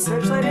creeping in,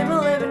 searchlight in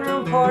the living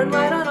room, pouring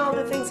light on all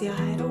the things you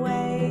hide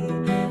away.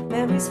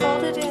 Memories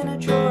folded in a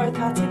drawer,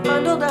 thoughts you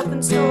bundled up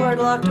and stored,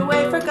 locked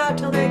away, forgot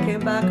till they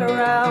came back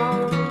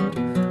around.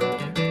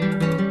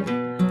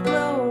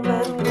 Bloom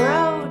and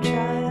grow,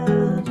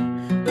 child,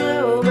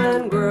 bloom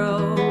and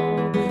grow.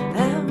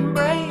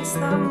 Embrace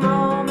the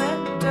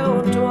moment,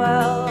 don't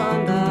dwell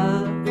on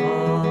the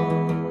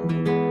fall.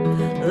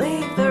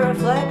 Leave the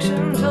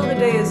reflection till the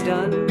day is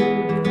done.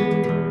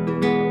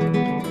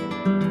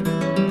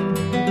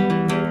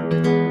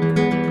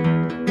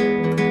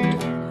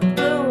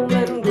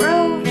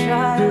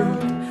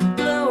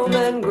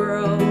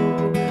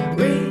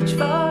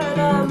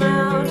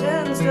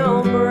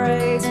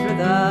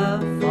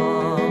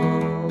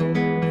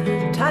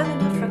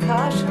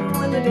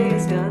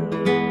 Day's done.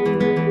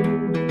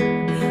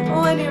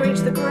 When you reach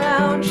the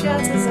ground,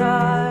 chances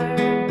are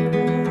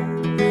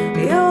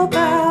you'll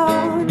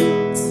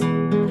bounce.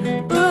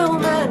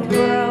 Bloom and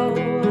grow,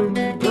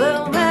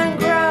 bloom and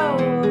grow,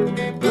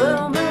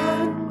 bloom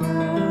and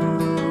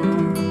grow.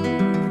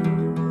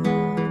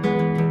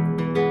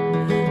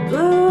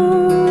 Bloom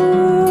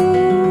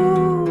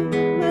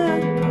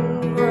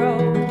and grow.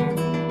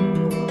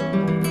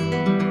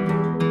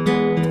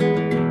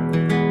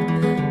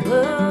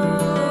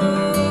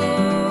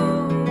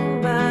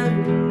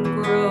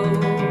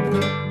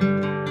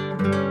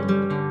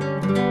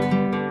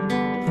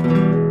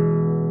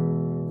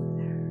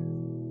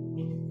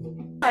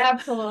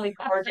 Absolutely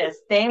gorgeous.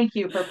 Thank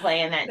you for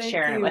playing that and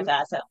sharing it with you.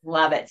 us. I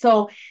love it.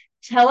 So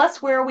tell us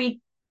where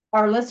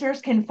our listeners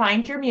can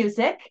find your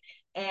music,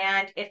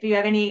 and if you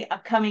have any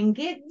upcoming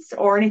gigs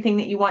or anything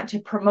that you want to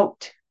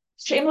promote.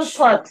 Shameless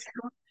plugs.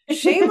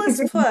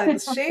 Shameless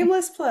plugs.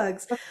 Shameless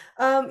plugs.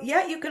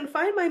 Yeah, you can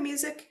find my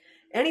music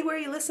anywhere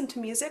you listen to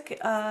music.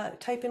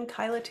 Type in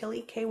Kyla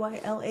Tilley,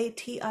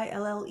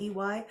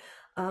 KYLATILLEY.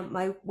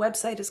 My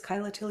website is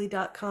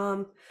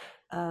kylatilley.com.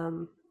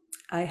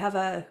 I have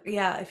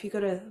if you go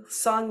to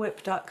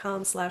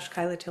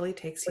songwhip.com/Kyla Tilley,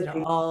 takes you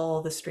to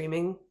all the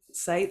streaming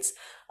sites.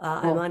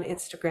 I'm on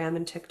Instagram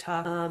and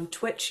TikTok,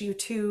 Twitch,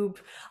 YouTube.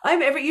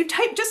 I'm you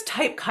just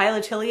type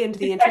Kyla Tilley into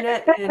the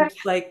internet and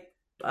like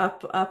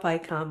up I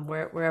come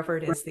wherever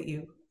it is that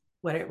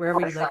wherever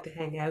you like to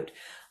hang out.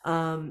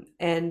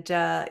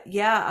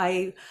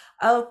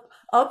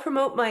 I'll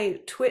promote my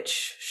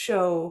Twitch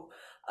show.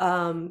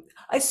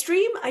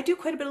 I do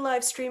quite a bit of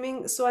live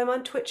streaming, so I'm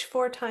on Twitch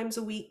 4 times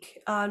a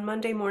week. On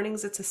Monday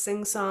mornings, it's a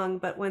sing-song,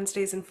 but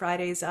Wednesdays and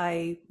Fridays,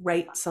 I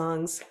write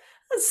songs.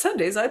 On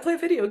Sundays, I play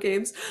video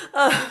games.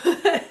 And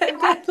then,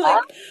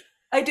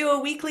 I do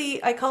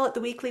I call it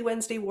the weekly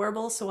Wednesday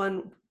Warble, so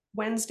on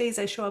Wednesdays,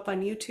 I show up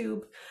on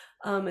YouTube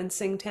and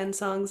sing 10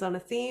 songs on a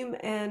theme,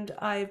 and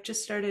I've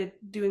just started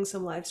doing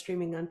some live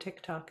streaming on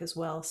TikTok as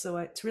well, so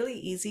it's really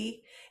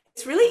easy.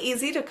 It's really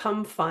easy to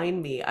come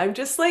find me. I'm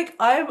just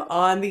I'm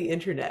on the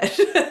internet.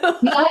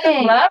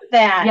 I love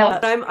that. Yeah,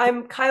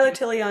 I'm Kyla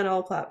Tilley on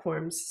all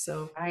platforms.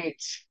 So right.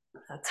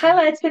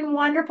 Kyla, it's been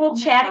wonderful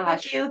chatting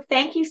with you.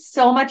 Thank you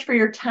so much for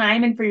your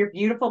time and for your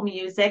beautiful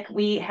music.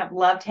 We have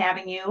loved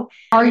having you.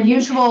 Our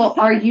usual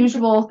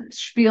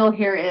spiel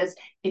here is,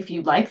 if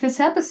you like this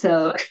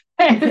episode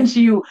and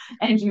you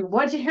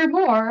want to hear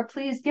more,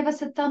 please give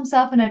us a thumbs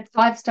up and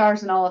 5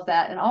 stars and all of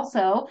that. And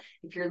also,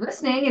 if you're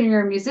listening and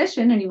you're a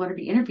musician and you want to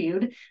be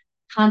interviewed,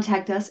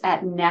 contact us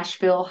at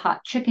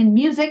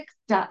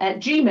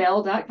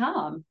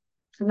NashvilleHotChickenMusic@gmail.com.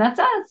 And that's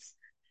us.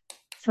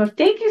 So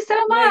thank you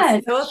so much.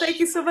 Nice. Well, thank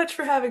you so much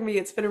for having me.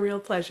 It's been a real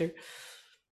pleasure.